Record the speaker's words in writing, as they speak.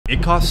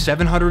It costs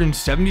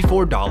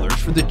 $774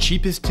 for the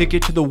cheapest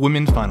ticket to the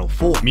women's Final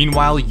Four.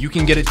 Meanwhile, you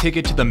can get a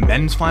ticket to the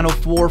men's Final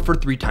Four for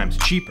 3 times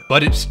cheaper.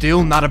 But it's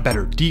still not a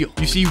better deal.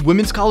 You see,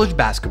 women's college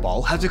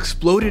basketball has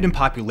exploded in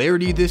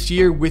popularity this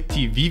year, with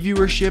TV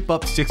viewership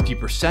up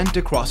 60%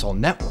 across all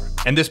networks.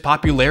 And this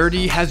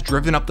popularity has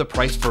driven up the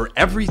price for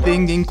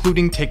everything,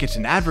 including tickets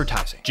and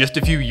advertising. Just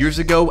a few years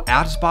ago,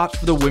 ad spots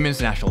for the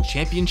women's national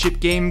championship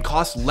game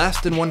cost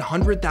less than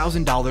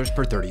 $100,000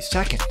 per 30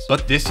 seconds.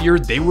 But this year,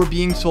 they were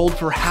being sold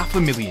for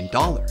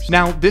 $500,000.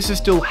 Now, this is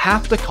still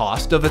half the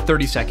cost of a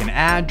 30-second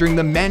ad during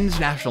the men's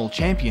national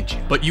championship.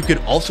 But you could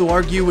also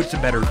argue it's a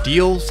better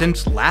deal,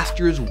 since last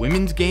year's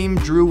women's game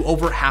drew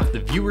over half the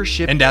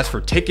viewership. And as for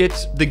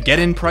tickets, the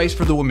get-in price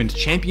for the women's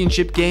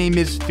championship game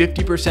is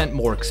 50%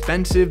 more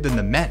expensive than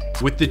the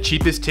men's, with the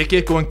cheapest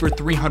ticket going for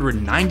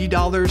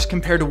 $390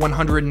 compared to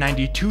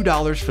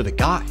 $192 for the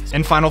guys.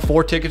 And Final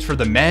Four tickets for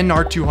the men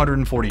are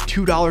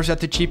 $242 at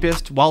the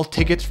cheapest, while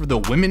tickets for the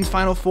women's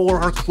Final Four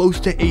are close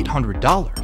to $800.